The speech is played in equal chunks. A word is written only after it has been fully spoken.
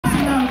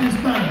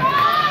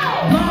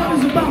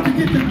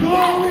get the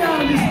glory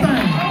out of this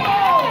thing.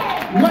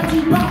 What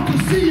you're about to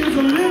see is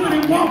a living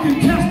and walking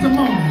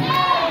testimony.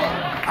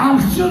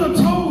 I should have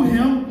told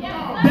him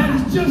that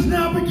it's just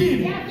now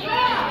beginning.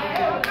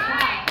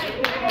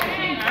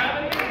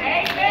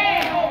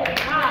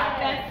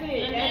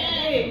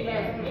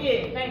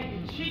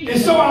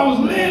 And so I was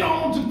led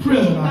on to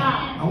prison.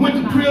 I went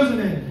to prison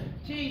and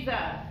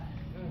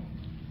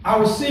I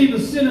received a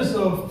sentence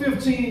of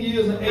 15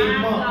 years and 8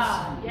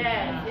 months.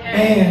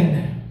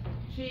 And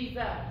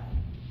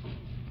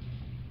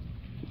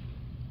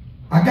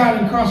I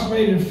got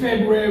incarcerated in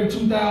February of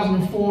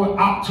 2004.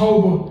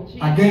 October,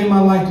 I gave my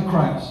life to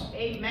Christ.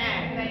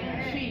 Amen.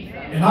 Thank you,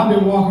 Jesus. And I've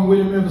been walking with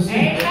him ever since.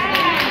 Amen.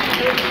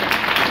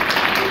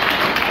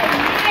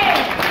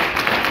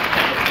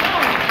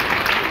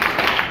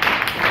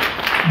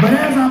 But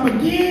as I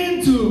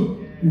began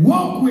to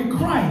walk with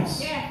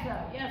Christ,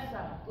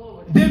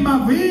 then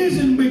my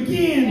vision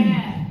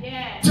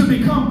began to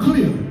become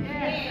clear.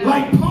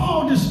 Like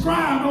Paul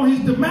described on his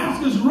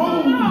Damascus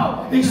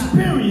Road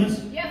experience,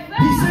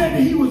 he said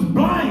that he was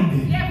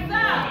blinded.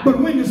 But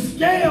when the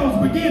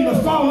scales began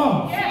to fall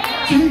off,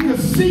 so he could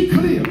see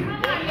clear,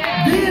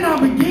 then I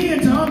began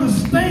to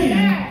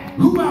understand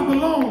who I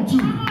belong to.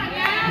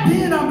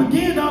 Then I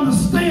began to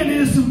understand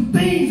there's some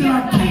things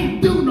that I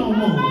can't do no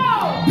more.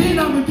 Then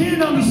I began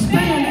to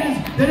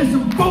understand that there's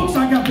some folks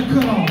I got to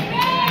cut off.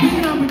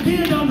 Then I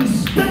began to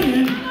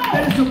understand that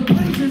there's some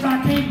places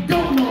I can't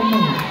go no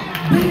more.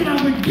 Then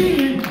I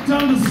began to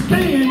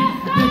understand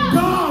that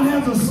God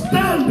has a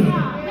standard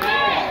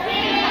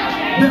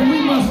that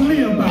we must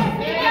live by.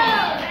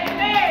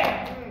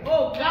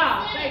 Oh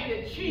God, thank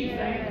you, Jesus.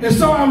 And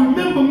so I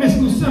remember, Miss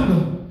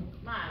Lucinda,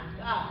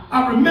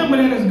 I remember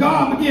that as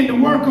God began to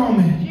work on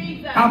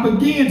me, I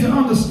began to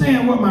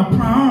understand what my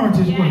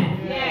priorities were.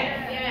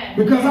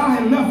 Because I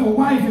had left a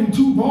wife and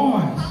 2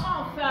 boys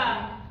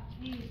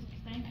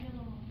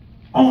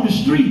on the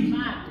street.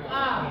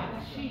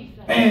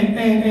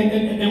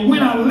 And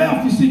when I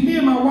left, you see, me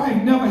and my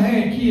wife never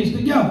had kids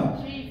together.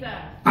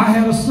 I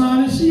had a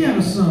son and she had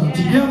a son.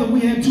 Together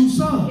we had 2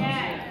 sons.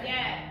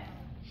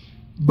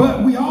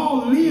 But we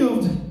all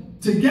lived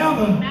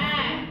together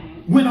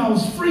when I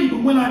was free.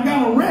 But when I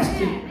got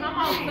arrested,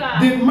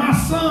 then my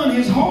son,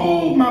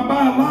 my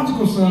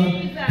biological son,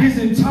 his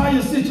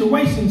entire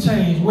situation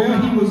changed.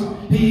 Well,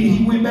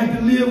 he went back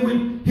to live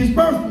with his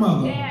birth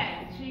mother.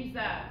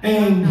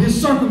 And his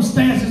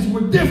circumstances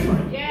were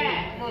different.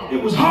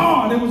 It was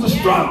hard. It was a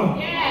struggle.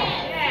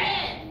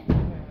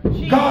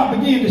 God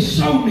began to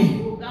show me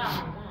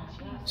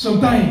some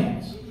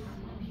things.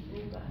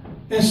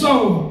 And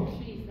so,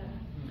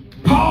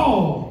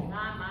 Paul,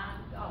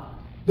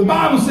 the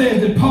Bible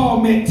says that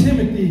Paul met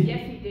Timothy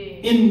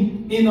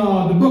in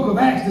the book of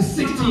Acts,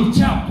 the 16th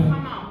chapter,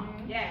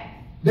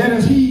 that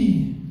as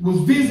he was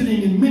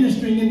visiting and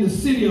ministering in the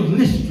city of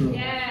Lystra.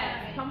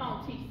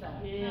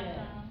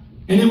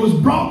 And it was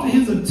brought to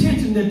his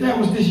attention that there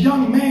was this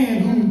young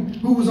man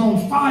who was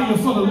on fire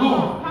for the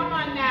Lord.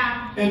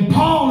 And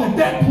Paul at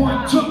that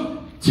point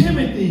took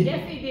Timothy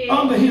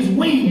under his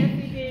wing.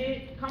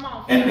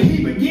 And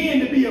he began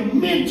to be a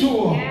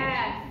mentor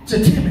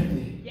to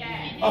Timothy.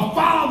 A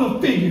father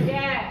figure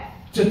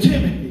to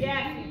Timothy.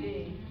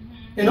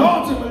 And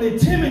ultimately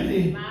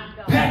Timothy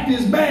packed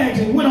his bags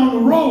and went on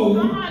the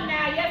road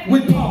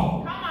with Paul.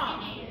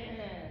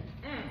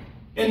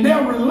 And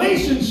their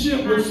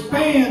relationship would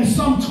span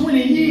some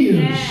 20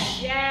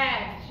 years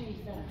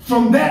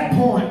from that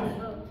point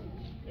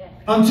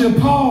until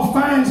Paul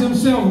finds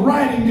himself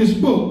writing this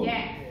book,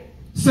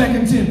 2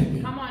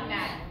 Timothy. Come on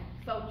now.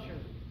 So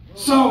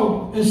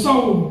true.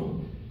 So,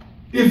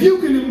 if you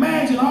can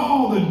imagine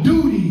all the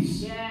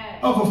duties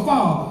of a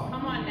father.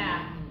 Come on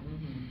now.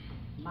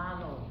 My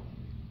Lord.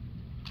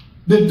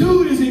 The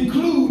duties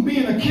include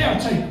being a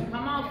caretaker.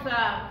 Come on, sir.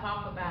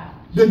 Talk about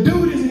it. The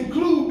duties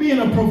include being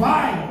a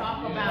provider.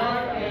 Talk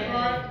about it.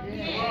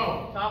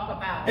 Talk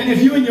about it. And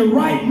if you're in your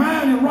right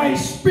mind and right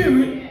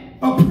spirit,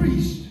 a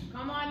priest.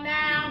 Come on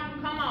now.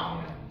 Come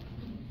on.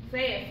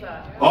 Say it,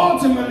 sir.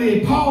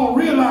 Ultimately, Paul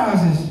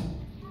realizes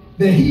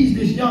that he's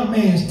this young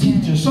man's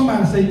teacher.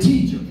 Somebody say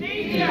teacher.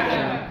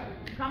 Teacher.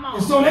 Come on.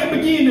 And so they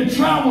begin to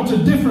travel to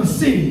different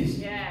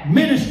cities,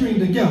 ministering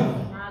together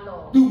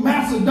through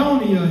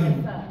Macedonia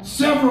and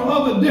several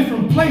other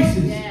different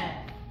places.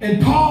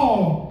 And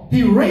Paul,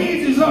 he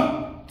raises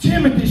up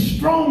Timothy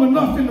strong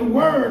enough in the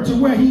word to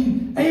where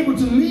he's able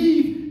to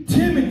leave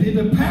Timothy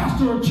to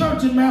pastor a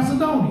church in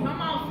Macedonia.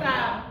 Come on,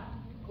 sir.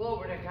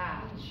 Glory to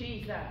God.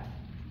 Jesus.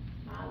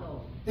 My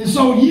Lord. And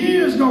so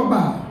years go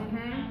by.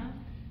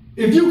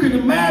 If you can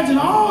imagine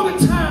all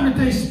the time that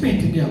they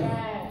spent together,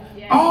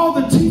 all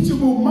the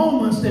teachable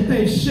moments that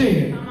they've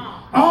shared,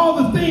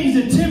 all the things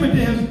that Timothy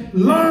has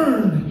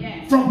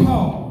learned from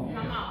Paul.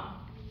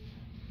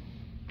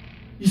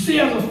 You see,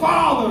 as a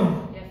father,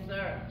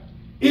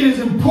 it is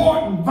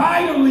important,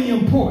 vitally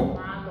important,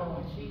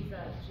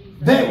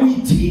 that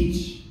we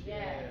teach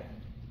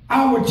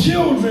our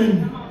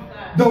children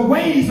the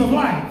ways of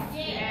life.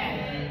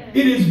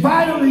 It is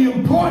vitally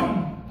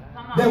important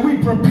that we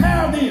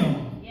prepare them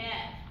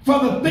for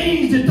the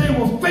things that they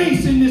will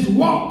face in this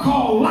walk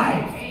called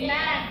life.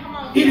 Amen. Come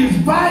on, it is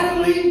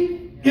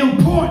vitally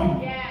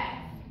important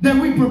that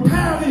we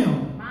prepare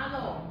them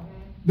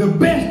the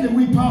best that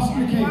we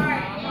possibly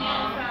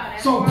can.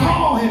 So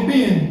Paul had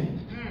been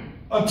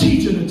a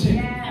teacher to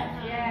Timothy.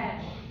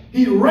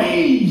 He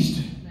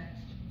raised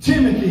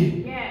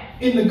Timothy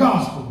in the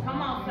gospel.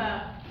 Come on,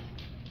 sir.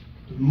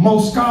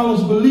 Most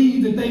scholars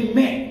believe that they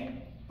met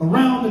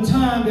around the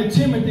time that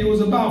Timothy was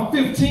about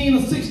 15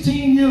 or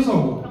 16 years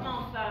old. Come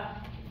on, sir.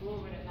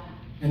 Glory to God.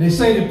 And they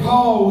say that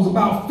Paul was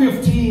about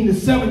 15 to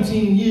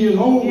 17 years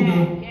older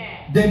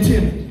than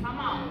Timothy. Come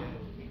on.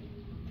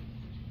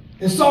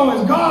 And so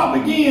as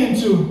God began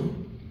to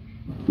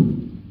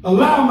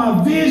allow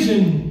my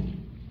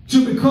vision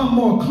to become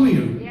more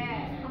clear,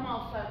 come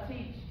on, sir.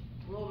 Teach.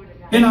 Glory to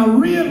God. and I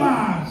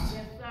realized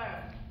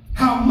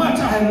how much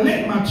I had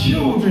let my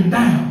children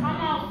down. Come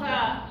on,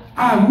 sir.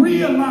 I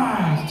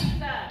realized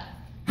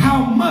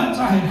how much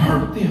I had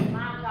hurt them.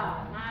 My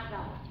God, my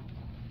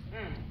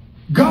God.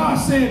 God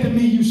said to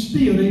me, you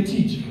still their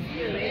teacher.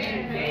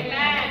 Amen.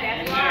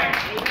 That's right.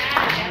 Amen.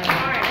 That's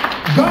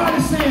right. God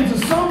is saying to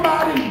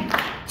somebody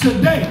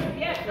today,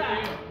 Yes,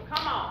 sir.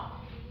 Come on.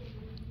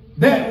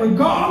 that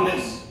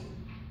regardless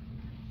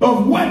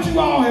of what you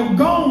all have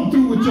gone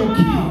through with your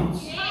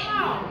kids,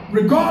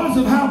 regardless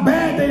of how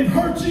bad they've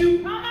hurt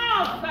you, Come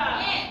on,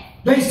 sir.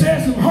 they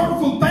said some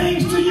hurtful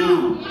things to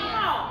you, Come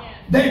on.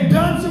 they've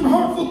done some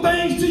hurtful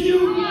things to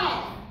you,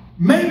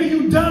 maybe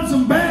you've done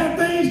some bad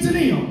things to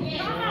them,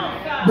 Come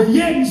on, sir. but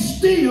yet and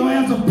still,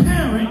 as a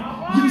parent,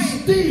 you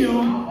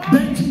still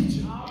their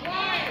teacher.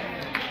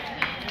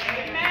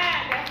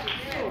 Amen. That's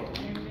the truth.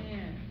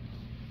 Amen.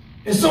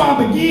 And so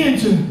I began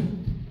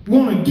to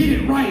want to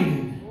get it right.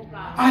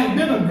 I had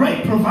been a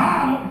great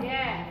provider,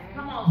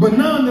 Come on. but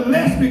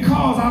nonetheless,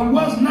 because I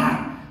was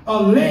not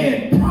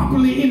led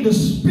properly in the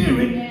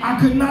spirit, I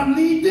could not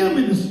lead them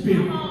in the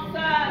spirit. Come on, sir.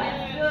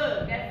 That's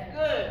good. That's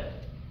good.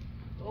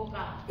 Oh,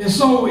 God. And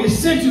so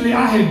essentially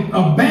I had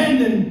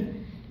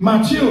abandoned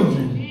my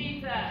children.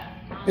 Jesus.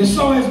 And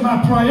so as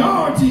my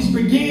priorities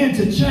began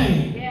to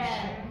change,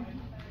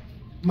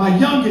 my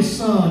youngest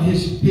son,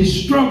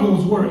 his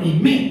struggles were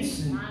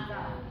immense. And My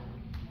God.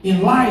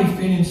 in life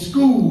and in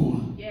school,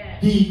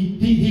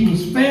 he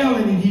was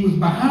failing and he was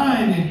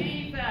behind. And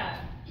Jesus.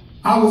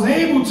 I was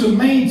able to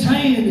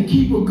maintain and to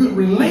keep a good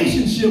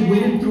relationship with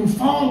him through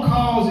phone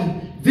calls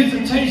and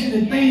visitation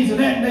and things of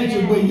that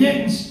nature, but yet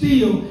and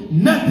still,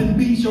 nothing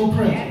beats your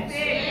presence.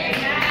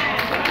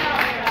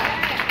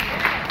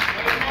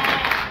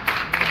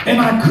 And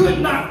I could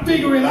not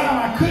figure it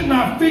out. I could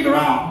not figure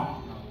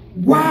out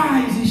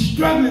why is he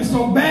struggling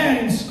so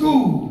bad in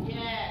school.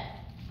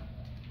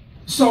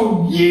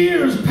 So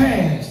years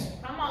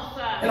passed, Come on,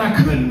 sir. and I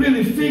couldn't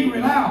really figure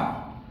it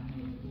out.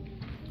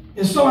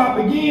 And so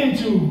I began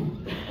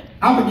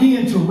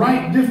to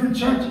write different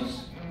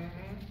churches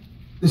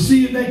to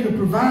see if they could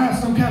provide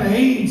some kind of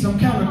aid, some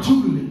kind of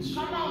tutelage.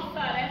 Come on, sir.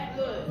 That's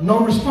good.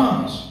 No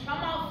response.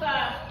 Come on,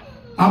 sir.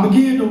 I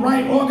began to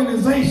write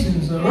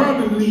organizations, the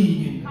Urban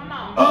League and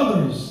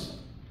others.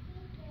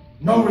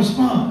 No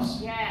response.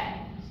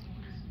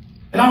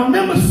 And I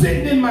remember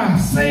sitting in my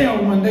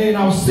cell one day, and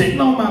I was sitting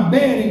on my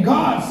bed, and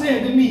God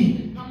said to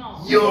me,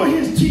 you're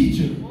his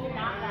teacher. Oh, my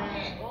God.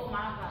 Oh,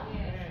 my God.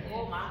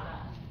 Oh, my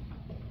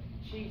God.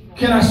 Jesus.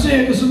 Can I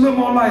shed just a little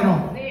more light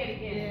on it? Say it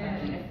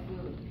again, sir. That's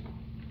good.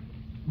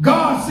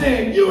 God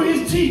said, you're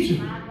his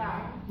teacher. My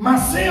God. My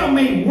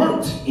cellmate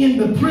worked in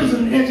the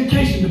prison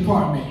education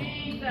department.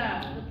 Jesus.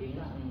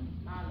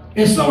 My Lord.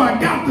 And so I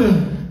got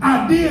the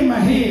idea in my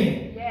head.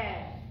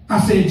 I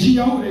said,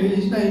 Gio,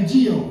 his name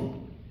Gio.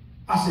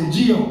 I said,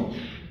 Gio,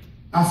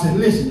 I said,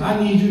 listen,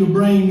 I need you to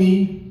bring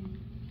me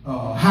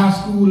a high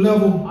school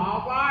level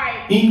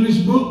English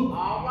book,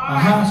 a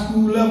high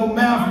school level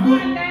math book,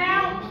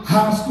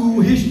 high school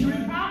history,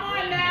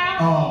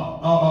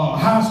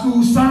 high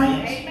school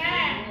science.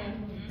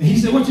 And he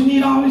said, what you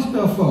need all this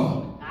stuff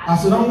for? I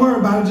said, don't worry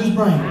about it, just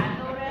bring it.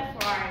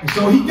 And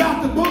so he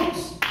got the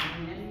books.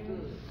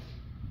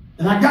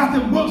 And I got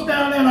them books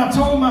down there, and I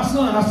told my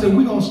son, I said,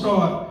 we're going to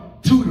start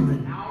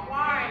tutoring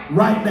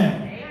right now.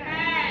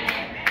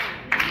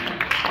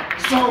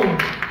 So,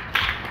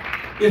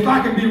 if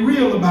I can be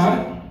real about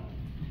it,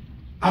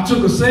 I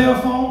took a cell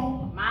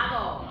phone.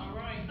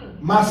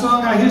 My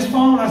son got his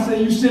phone. I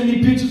said, you send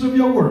me pictures of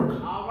your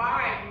work.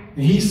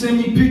 And he sent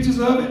me pictures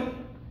of it.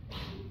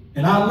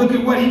 And I look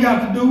at what he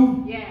got to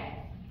do.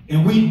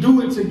 And we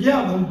do it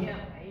together.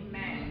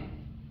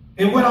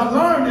 And what I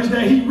learned is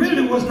that he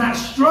really was not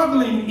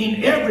struggling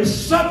in every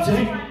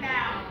subject.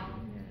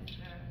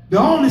 The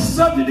only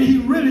subject that he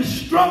really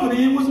struggled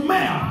in was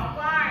math.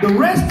 The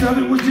rest of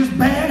it was just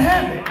bad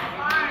habit.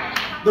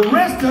 The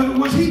rest of it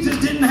was he just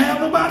didn't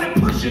have nobody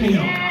pushing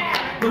him.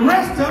 The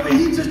rest of it,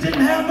 he just didn't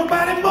have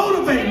nobody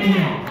motivating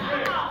him.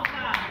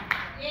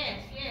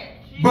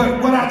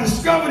 But what I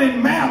discovered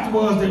in math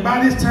was that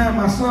by this time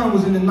my son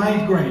was in the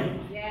 9th grade.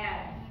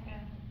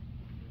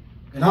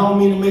 And I don't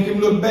mean to make him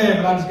look bad,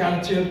 but I just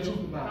got to tell the truth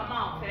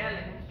about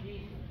it.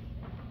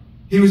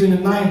 He was in the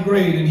 9th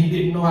grade and he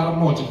didn't know how to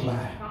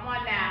multiply. Come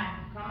on now.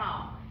 Come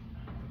on.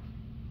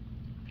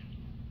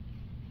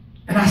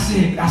 And I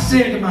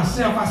said to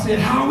myself, I said,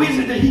 how is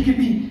it that he can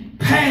be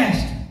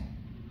passed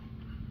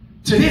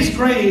to this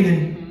grade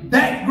and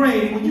that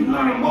grade when you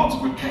learn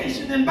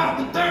multiplication in about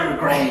the 3rd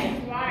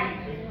grade? Right.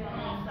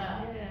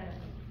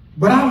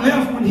 But I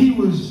left when he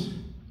was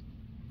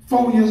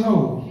 4 years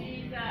old.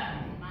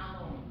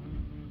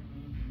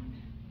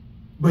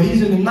 But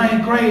he's in the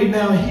 9th grade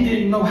now and he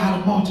didn't know how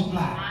to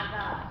multiply.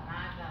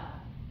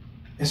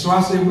 And so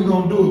I said, we're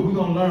going to do it. We're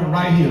going to learn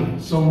right here.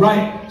 So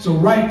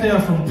right there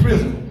from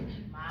prison,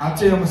 I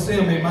tell my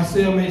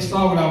cellmate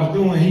saw what I was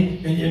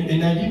doing. And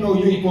now you know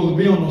you ain't supposed to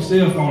be on no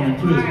cell phone in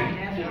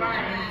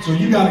prison. So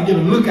you got to get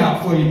a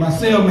lookout for you. My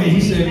cellmate, he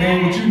said,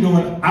 man, what you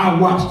doing? I'll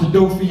watch the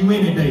door for you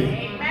any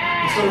day.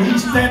 And so he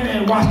stand there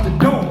and watch the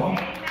door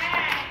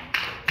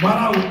while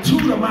I would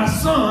tutor my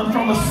son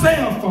from a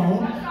cell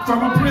phone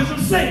from a prison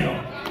cell.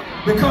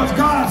 Because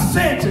God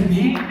said to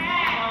me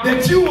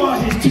that you are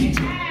his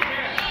teacher.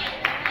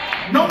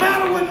 No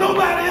matter what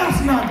nobody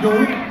else not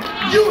doing,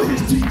 you're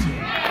his teacher.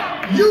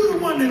 You're the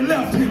one that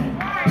left him.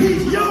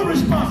 He's your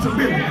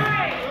responsibility.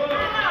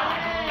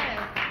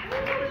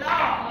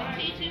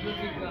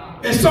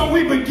 And so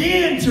we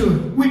began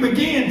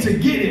to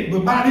get it,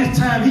 but by this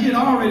time he had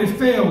already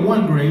failed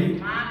 1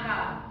 grade.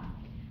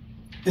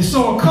 And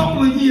so a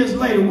couple of years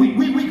later,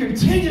 we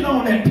continued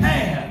on that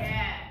path.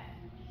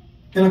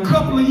 And a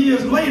couple of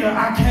years later,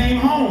 I came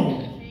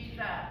home.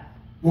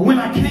 Well, when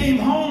I came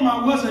home,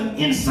 I wasn't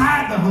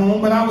inside the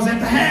home, but I was at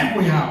the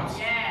halfway house.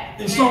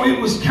 And so it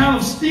was kind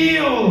of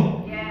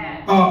still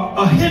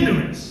a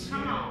hindrance.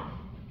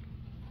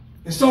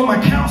 And so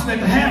my counselor at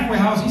the halfway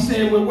house, he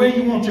said, well, where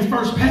you want your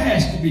first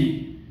pass to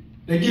be?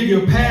 They give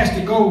you a pass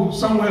to go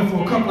somewhere for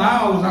a couple of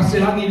hours. I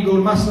said, I need to go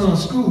to my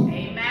son's school.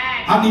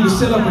 I need to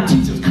set up a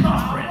teacher's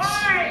conference.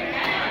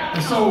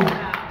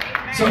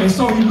 And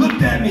so he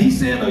looked at me. He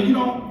said, you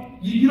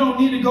don't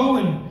need to go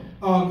and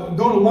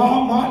go to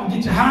Walmart and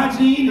get your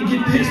hygiene and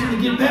get this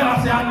and get that.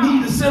 I said, I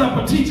need to set up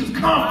a teacher's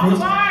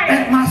conference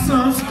at my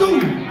son's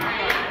school.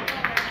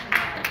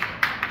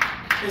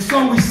 And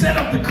so we set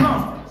up the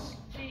conference.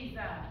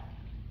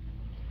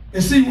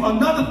 And see,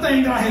 another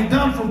thing that I had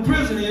done from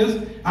prison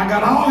is I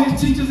got all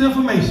his teachers'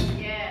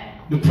 information.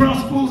 The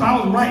principals, I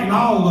was writing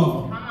all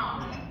of them.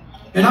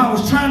 And I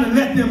was trying to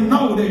let them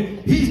know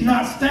that he's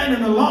not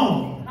standing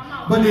alone,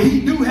 but that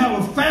he do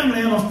have a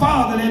family and a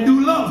father that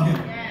do love him.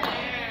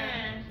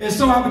 And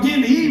so I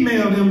began to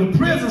email them. The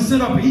prison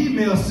set up an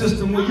email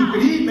system where you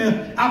could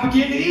email. I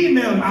began to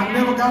email them. I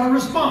never got a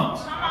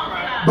response.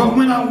 But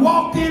when I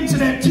walked into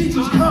that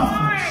teacher's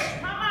conference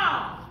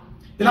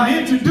and I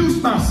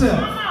introduced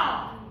myself,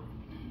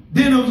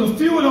 then there was a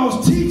few of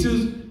those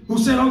teachers who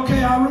said,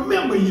 okay, I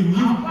remember you.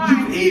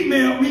 You've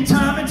emailed me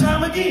time and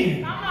time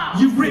again.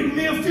 You've written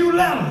me a few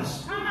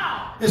letters.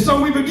 And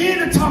so we began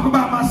to talk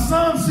about my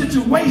son's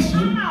situation,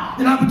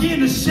 and I began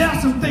to share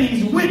some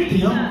things with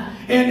them.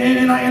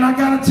 And I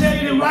got to tell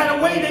you that right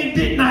away they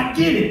did not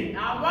get it.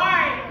 All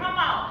right, come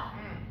on.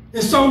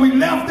 And so we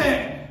left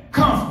that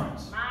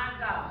conference. My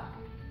God.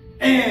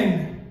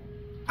 And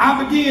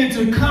I began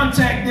to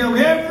contact them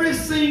every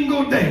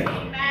single day.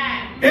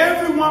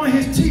 Every one of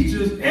his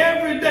teachers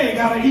every day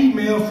got an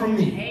email from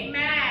me.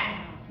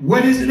 Amen.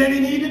 What is it that he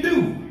need to do?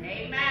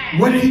 Amen.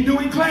 What did he do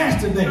in class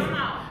today?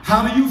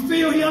 How do you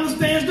feel he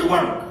understands the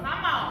work? Come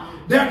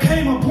on. There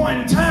came a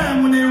point in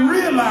time when they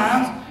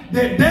realized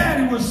that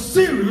Daddy was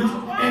serious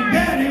and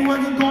Daddy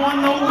wasn't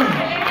going nowhere.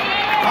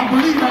 I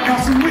believe I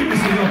got some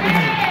witnesses up in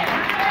here.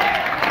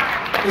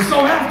 And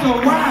so after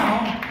a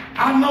while,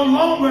 I no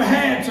longer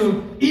had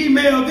to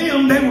email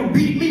them. They would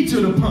beat me to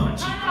the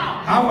punch.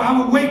 I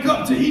would wake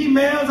up to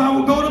emails. I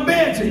would go to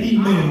bed to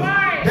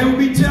emails. They would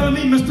be telling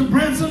me, Mr.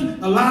 Brinson,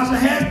 Elijah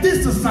has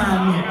this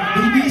assignment.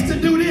 He needs to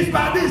do this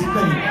by this day.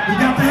 He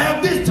got to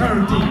have this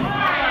turned in.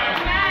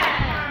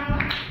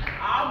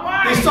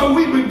 And so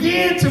we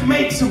began to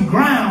make some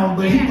ground,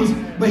 but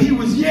he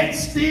was yet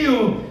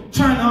still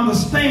trying to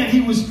understand.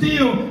 He was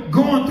still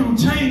going through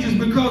changes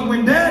because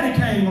when Daddy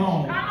came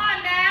home,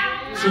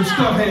 some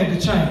stuff had to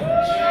change.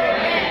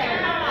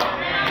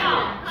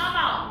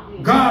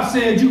 God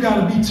said you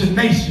got to be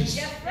tenacious.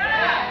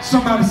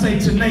 Somebody say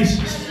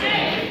tenacious.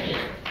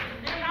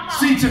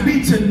 See, to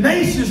be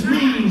tenacious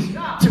means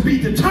to be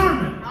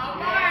determined.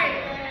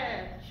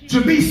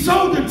 To be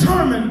so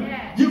determined,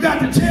 you got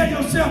to tell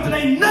yourself that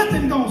ain't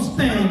nothing going to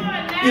stand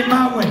in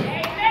my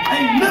way.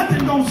 Ain't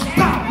nothing going to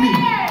stop me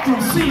from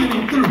seeing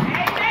it through.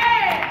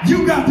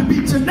 You got to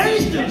be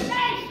tenacious.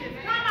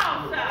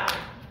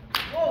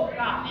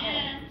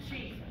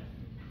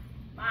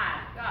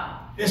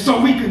 And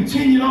so we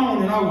continued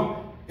on,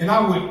 and I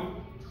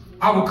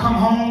would come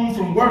home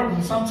from work,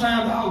 and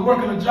sometimes I was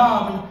working a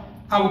job, and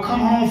I would come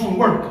home from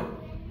work,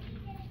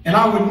 and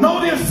I would know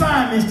the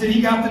assignments that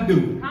he got to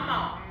do.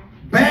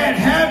 Bad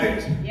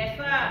habits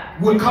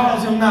would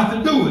cause him not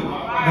to do it.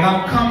 But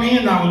I would come in,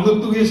 and I would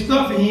look through his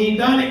stuff, and he ain't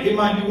done it. It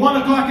might be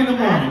 1 o'clock in the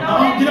morning.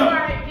 Get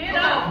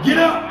up. Get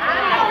up.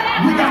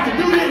 We got to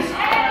do this.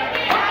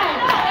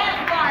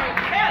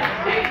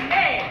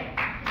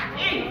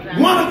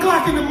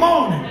 o'clock in the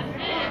morning.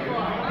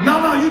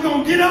 No, you're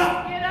going to get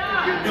up.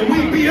 And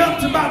we be up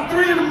to about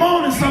 3 in the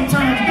morning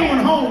sometimes doing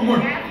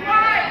homework.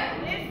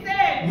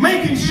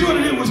 Making sure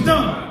that it was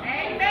done.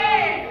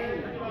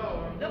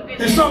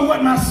 And so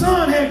what my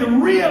son had to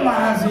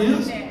realize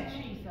is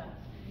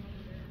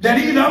that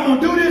either I'm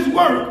going to do this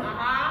work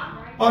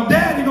or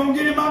daddy going to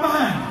get in my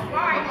behind.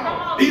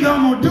 Either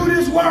I'm going to do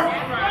this work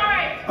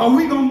or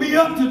we going to be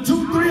up to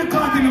 2, 3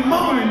 o'clock in the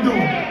morning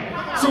doing it.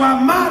 So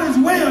I might as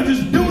well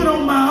just do it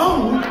on my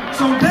own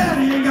so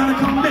daddy ain't got to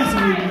come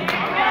messing with me.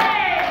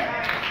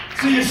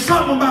 See, it's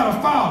something about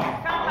a father.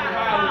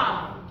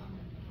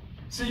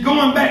 See,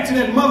 going back to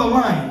that mother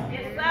lion.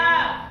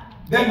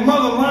 That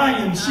mother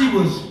lion, she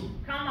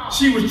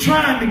was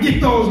trying to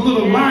get those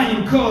little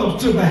lion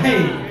cubs to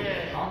behave.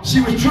 She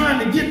was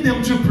trying to get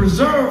them to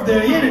preserve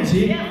their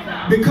energy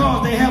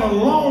because they had a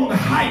long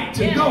hike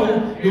to go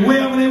to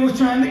wherever they was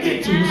trying to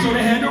get to. So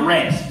they had to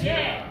rest.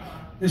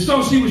 And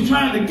so she was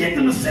trying to get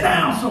them to sit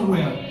down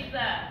somewhere.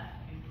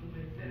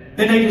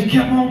 And they just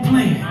kept on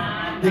playing.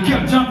 They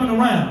kept jumping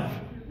around.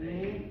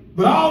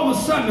 But all of a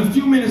sudden, a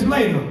few minutes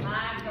later,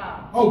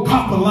 oh,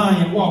 Papa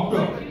Lion walked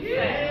up.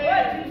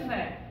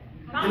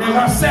 And as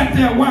I sat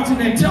there watching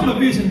that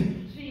television,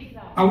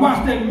 I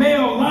watched that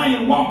male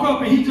lion walk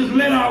up and he just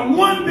let out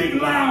one big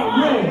loud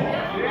roar.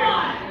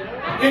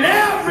 And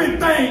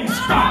everything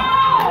stopped.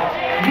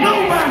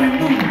 Nobody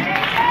moved.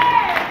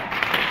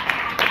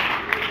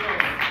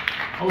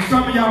 Oh,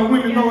 some of y'all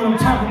women know what I'm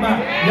talking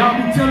about. Y'all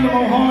be telling them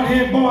on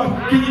hard-head boys,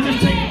 can you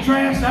just take the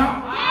trash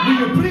out? Will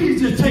you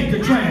please just take the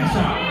trash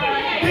out?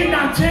 Didn't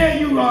I tell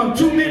you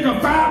 2 minutes or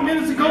 5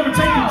 minutes ago to take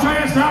the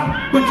trash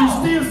out, but you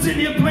still sitting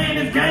here playing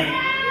this game?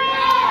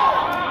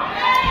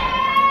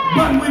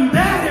 But when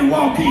daddy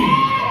walk in,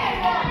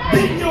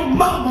 didn't your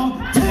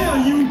mama tell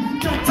you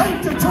to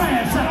take the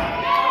trash out?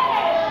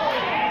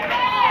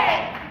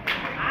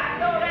 I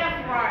know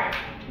that's right.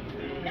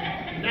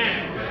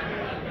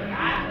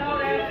 I know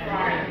that's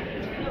right.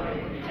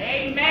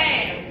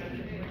 Amen.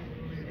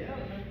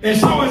 And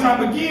so as I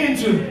began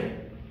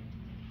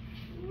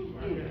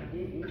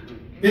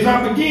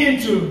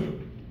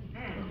to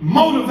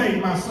motivate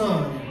my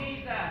son,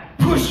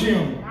 push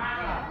him.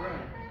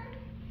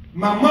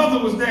 My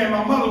mother was there.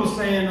 My mother was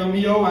saying to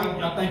me, "Oh, I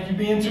think you're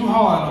being too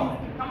hard on it."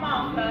 Come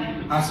on,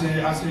 son. I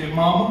said,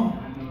 Mama.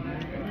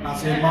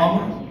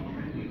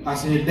 I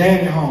said,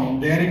 Daddy home.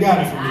 Daddy got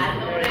it from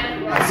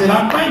here. I said,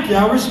 I thank you.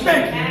 I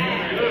respect you.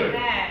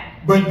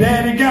 But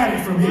Daddy got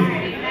it from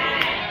here.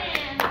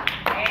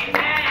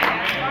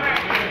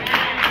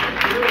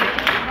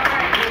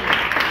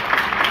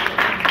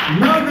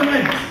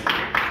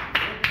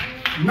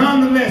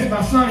 Nonetheless,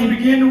 my son, he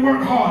began to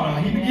work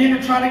harder. He began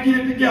to try to get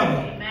it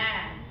together.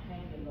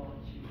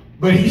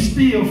 But he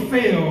still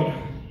failed.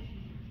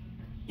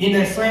 In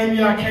that same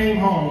year I came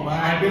home. I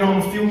had been home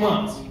a few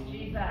months.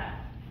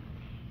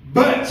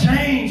 But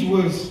change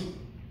was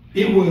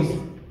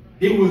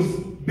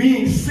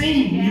being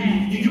seen.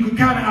 You could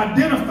kind of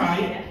identify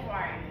it.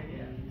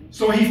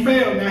 So he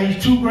failed. Now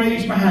he's 2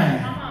 grades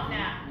behind.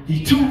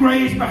 He's 2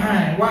 grades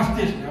behind. Watch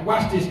this now.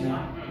 Watch this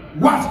now.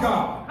 Watch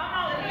God.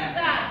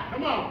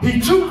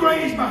 He's 2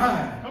 grades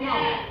behind.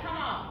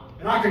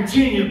 And I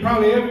continued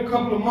probably every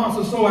couple of months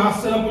or so. I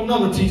set up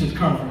another teachers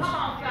conference.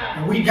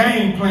 And we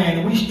game planned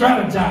and we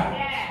strategized.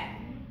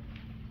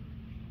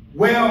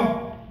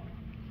 Well,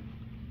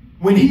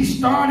 when he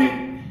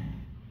started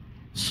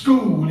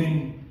school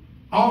in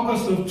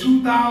August of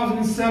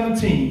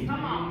 2017,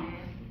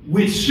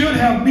 which should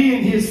have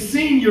been his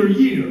senior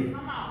year,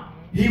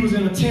 he was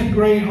in a 10th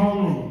grade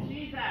homeroom.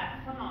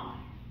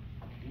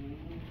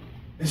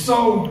 And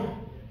so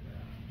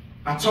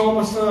I told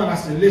my son, I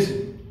said,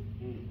 listen,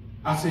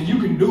 I said, you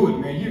can do it,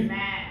 man.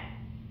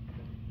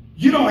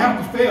 You don't have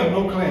to fail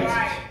no classes.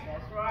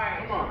 That's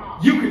right.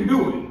 You can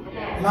do it.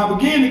 And I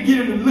began to get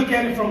him to look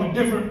at it from a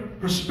different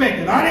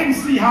perspective. I didn't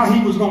see how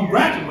he was going to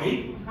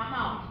graduate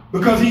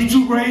because he's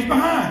 2 grades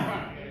behind.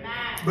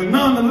 But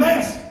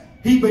nonetheless,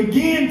 he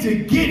began to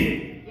get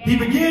it. He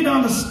began to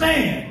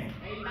understand.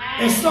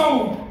 And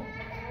so,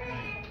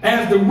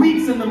 as the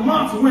weeks and the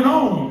months went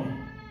on,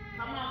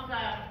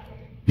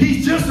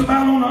 he's just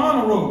about on the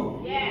honor roll.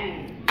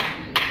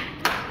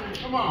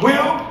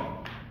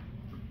 Well,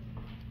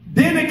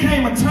 then there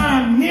came a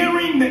time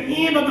nearing the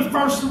end of the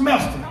first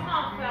semester.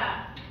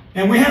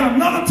 And we had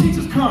another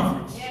teachers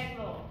conference.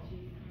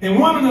 And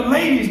one of the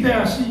ladies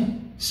there,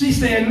 she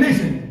said,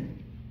 listen,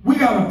 we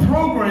got a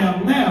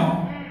program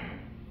now,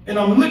 and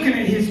I'm looking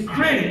at his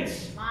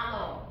credits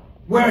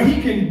where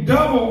he can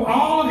double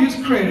all of his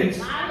credits.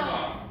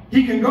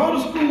 He can go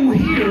to school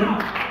here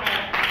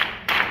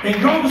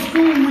and go to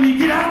school when he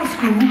get out of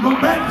school, go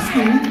back to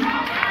school.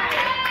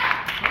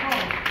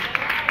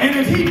 And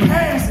if he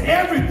passed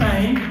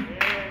everything,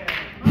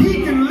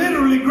 he can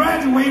literally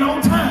graduate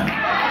on time.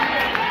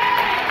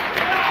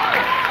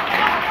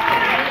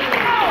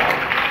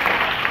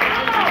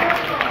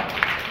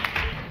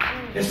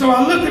 And so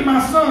I looked at my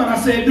son, I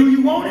said, do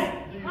you want it?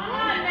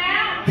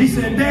 He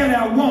said, Daddy,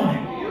 I want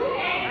it.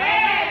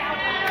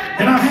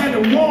 And I had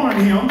to warn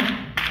him.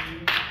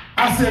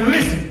 I said,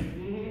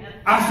 listen.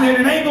 I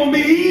said, it ain't going to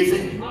be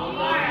easy.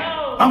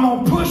 I'm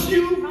going to push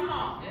you.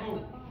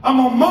 I'm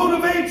going to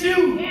motivate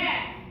you.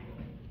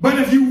 But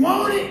if you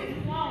want it,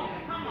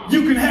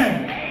 you can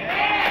have it.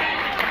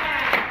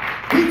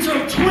 He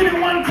took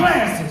 21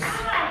 classes.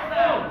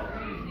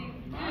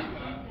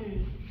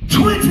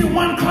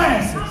 21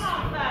 classes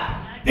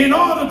in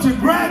order to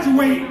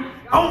graduate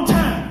on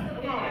time.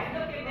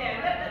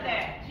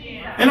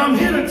 And I'm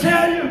here to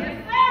tell you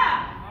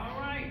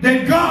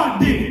that God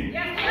did it.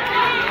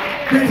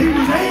 That he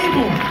was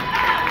able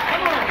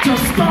to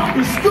start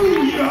the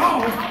school year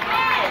off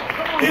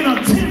in a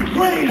 10th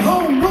grade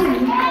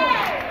homeroom,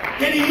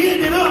 and he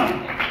ended up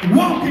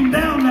walking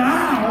down the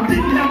aisle,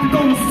 didn't have to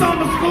go to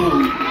summer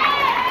school.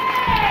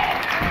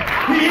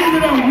 He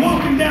ended up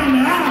walking down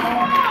the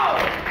aisle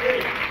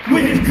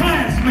with his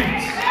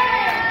classmates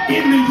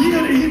in the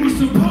year that he was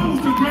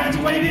supposed to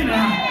graduate in.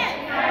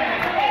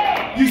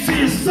 You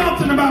see, it's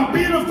something about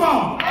being a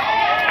father.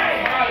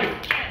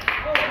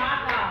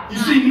 You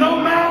see, no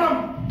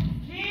matter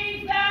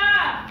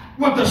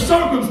what the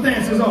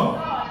circumstances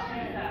are,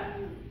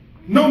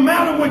 no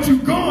matter what you're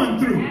going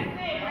through,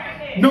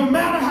 no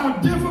matter how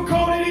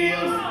difficult it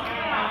is,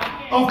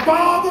 a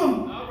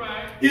father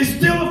is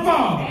still a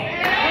father.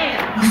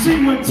 You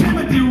see, what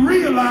Timothy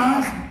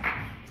realized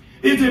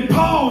is that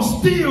Paul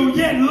still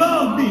yet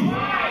loved me,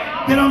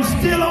 that I'm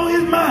still on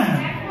his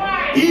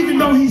mind. Even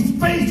though he's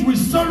faced with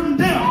certain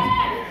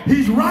death,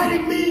 he's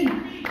writing me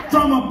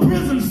from a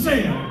prison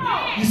cell.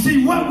 You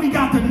see, what we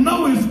got to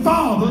know as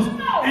fathers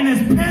and as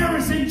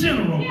parents in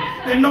general,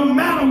 that no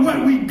matter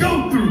what we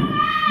go through,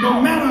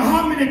 no matter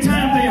how many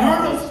times they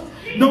hurt us,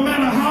 no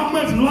matter how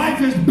much life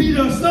has beat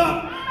us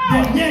up,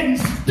 that yet and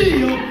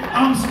still,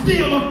 I'm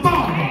still a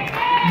father.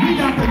 We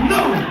got to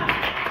know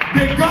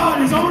that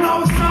God is on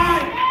our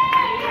side.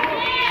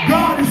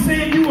 God is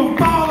saying you a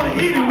father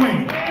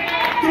anyway.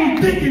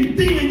 Through thick and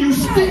thin, you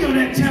still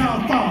that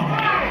child father.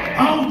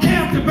 I don't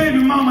care if the baby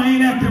mama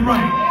ain't acting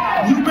right.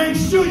 You make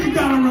sure you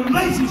got a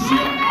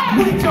relationship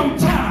with your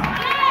child.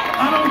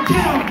 I don't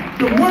care if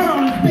the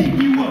world is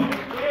beating you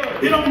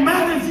up. It don't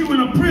matter if you're in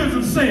a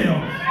prison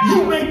cell.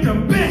 You make the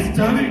best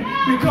of it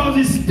because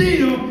it's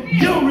still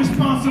your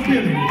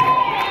responsibility.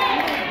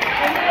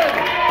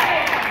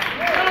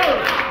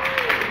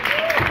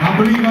 I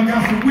believe I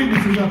got some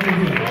witnesses up in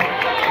here.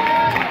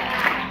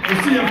 You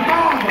see, a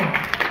father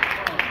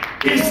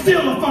is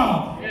still a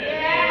father.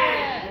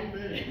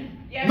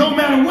 No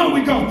matter what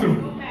we go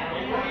through,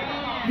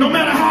 no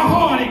matter how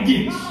hard it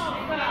gets,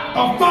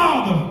 a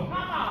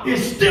father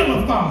is still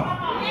a father.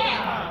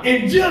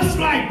 And just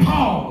like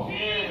Paul,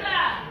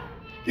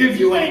 if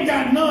you ain't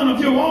got none of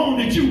your own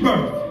that you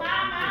birthed,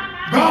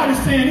 God is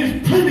saying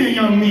there's plenty of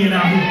young men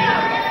out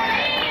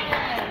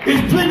here.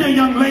 There's plenty of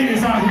young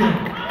ladies out here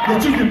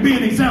that you can be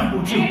an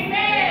example to.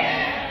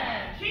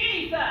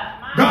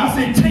 God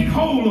said, take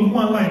hold of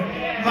one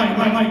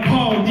like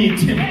Paul did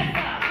Timothy.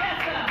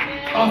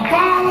 A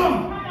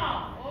father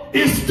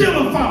is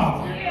still a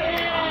father.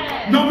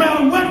 No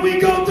matter what we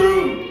go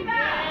through,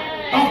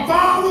 a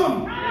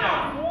father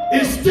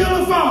is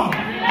still a father.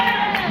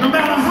 No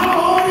matter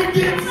how hard it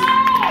gets,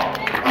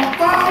 a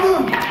father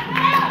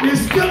is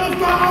still a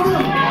father.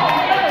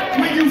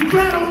 When you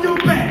flat on your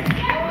back,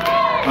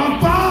 a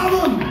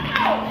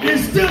father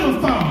is still a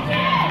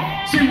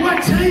father. See,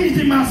 what changed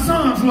in my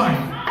son's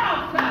life?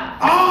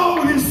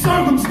 All of his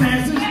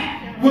circumstances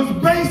was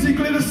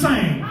basically the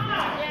same.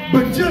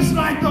 But just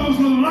like those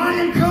little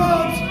lion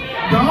cubs,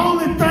 the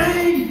only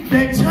thing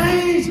that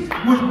changed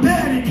was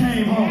Daddy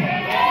came home.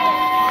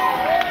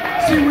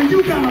 See, when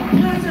you got a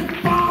present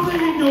father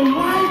in your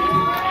life,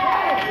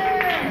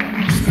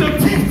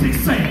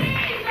 statistics say,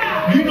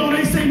 you know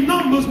they say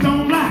numbers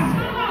don't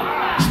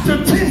lie.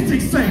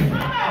 Statistics say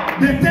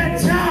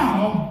that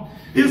child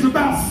is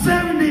about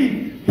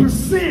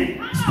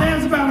 70%,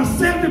 stands about a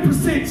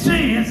 70%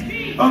 chance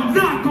of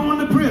not going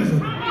to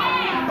prison,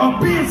 of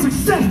being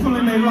successful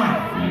in their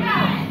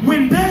life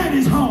when Dad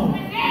is home.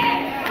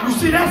 You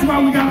see, that's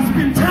why we got to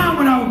spend time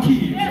with our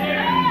kids.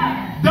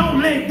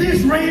 Don't let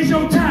this raise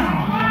your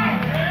child.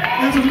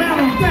 As a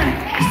matter of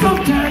fact,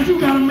 sometimes you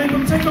got to make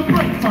them take a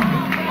break from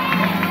it.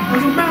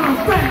 As a matter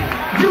of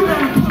fact, you got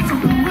to put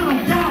some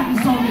parental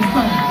guidance on this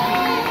thing.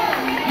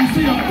 You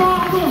see, a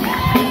father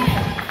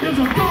is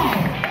a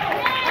father.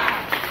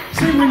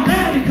 See, when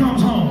Daddy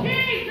comes home,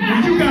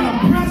 when you got a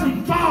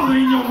present father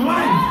in your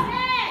life,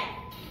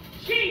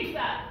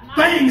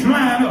 things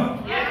line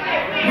up.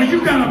 When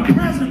you got a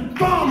present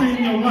father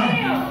in your life,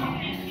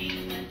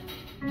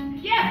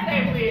 yes,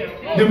 they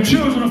will. Them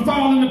children will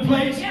fall into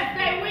place. Yes,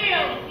 they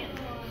will.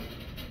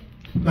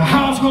 The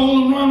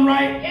household will run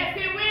right. Yes,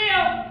 it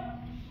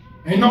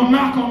will. Ain't no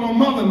knock on no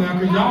mother now,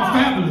 because y'all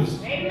fabulous.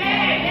 Amen.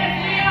 Yes,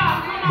 we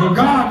are. But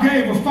God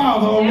gave a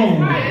father a role.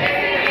 Yes,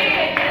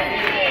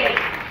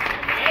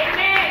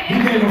 He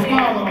gave a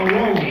father a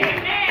role.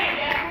 Amen.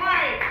 That's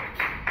right.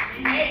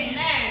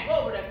 Amen.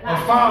 Over to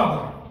God. A father.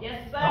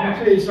 Yes, sir. I'm going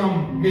to tell you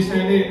something, Miss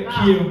Annette,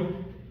 Kia.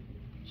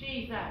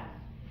 Jesus.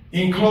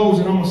 In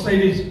closing, I'm going to say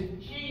this.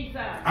 Jesus.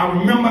 I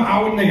remember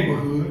our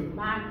neighborhood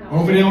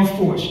over there on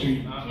 4th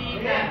Street.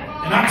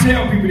 And I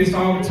tell people this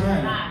all the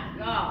time.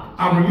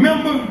 I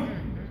remember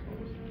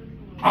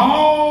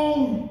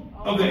all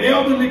of the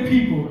elderly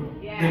people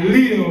that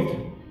lived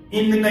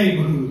in the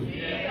neighborhood.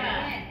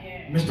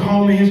 Mr.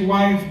 Holman, his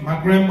wife,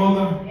 my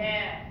grandmother,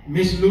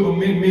 Miss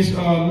Lewis,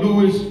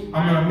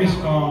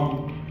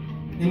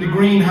 in the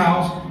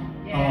greenhouse,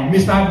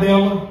 Miss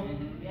Idella,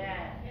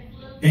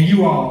 and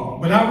you all.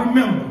 But I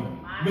remember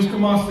Mr.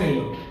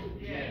 Marcel.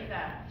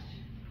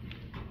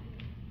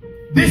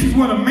 This is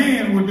what a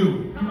man would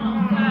do.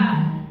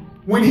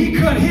 When he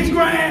cut his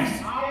grass,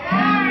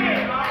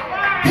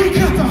 he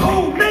cut the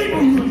whole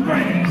neighborhood's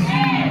grass.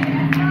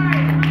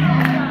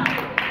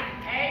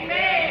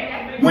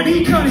 When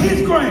he cut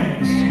his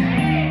grass,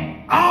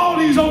 all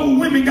these old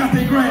women got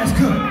their grass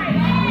cut.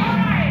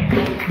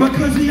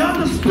 Because he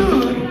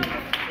understood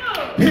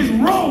his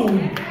role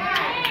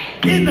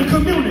in the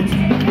community.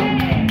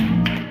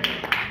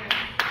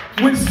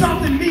 When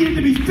something needed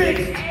to be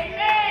fixed,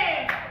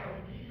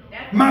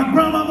 my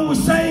grandmama would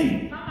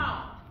say,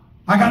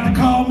 I got to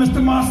call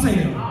Mr.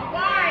 Marcel.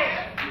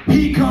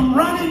 He come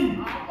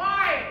running.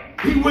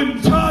 He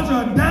wouldn't charge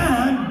her a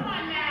dime,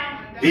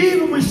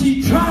 even when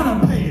she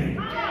tried to pay it.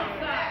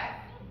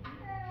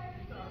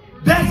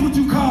 That's what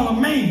you call a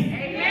man.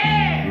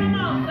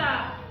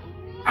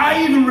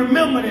 I even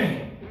remember that.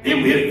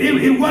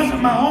 It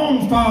wasn't my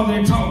own father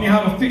that taught me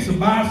how to fix a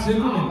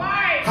bicycle and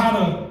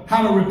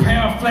how to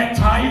repair a flat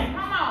tire.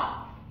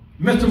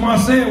 Mr.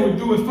 Marcel would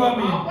do it for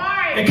me.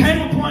 There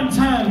came a point in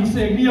time, he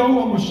said, Mio, I'm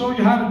going to show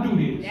you how to do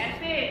this. That's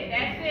it.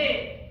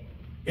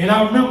 And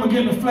I remember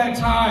getting a flat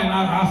tire, and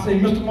I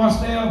said, Mr.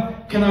 Marcel,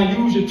 can I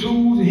use your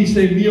tools? And he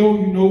said, Mio,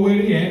 you know where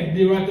they at.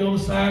 They're right there on the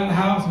side of the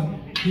house.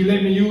 And he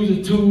let me use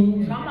the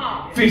tools,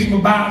 fix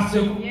my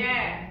bicycle.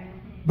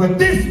 But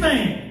this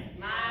thing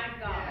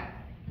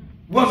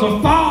was a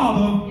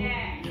father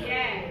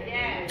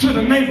to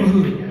the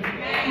neighborhood.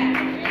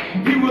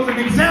 He was an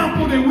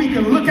example that we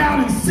can look out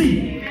and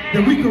see,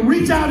 that we can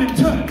reach out and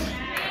touch.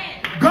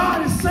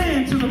 God is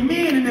saying to the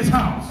men in this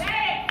house,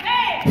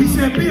 he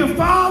said, be a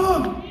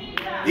father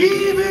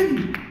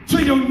even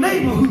to your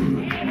neighborhood.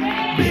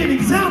 Be an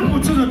example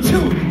to the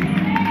children.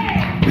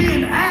 Be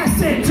an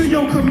asset to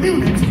your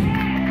community.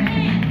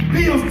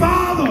 Be a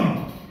father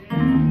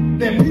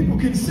that people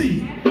can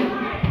see,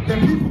 that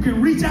people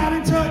can reach out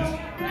and touch.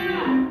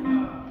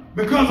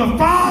 Because a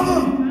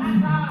father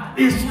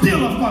is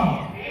still a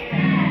father.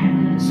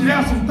 See, there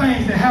are some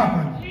things that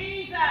happen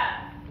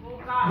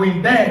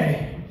when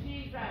daddy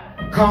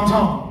comes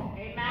home.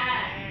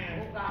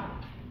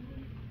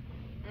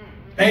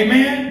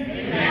 Amen.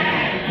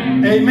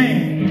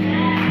 Amen.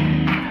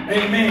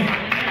 Amen.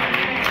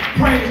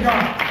 Praise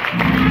God.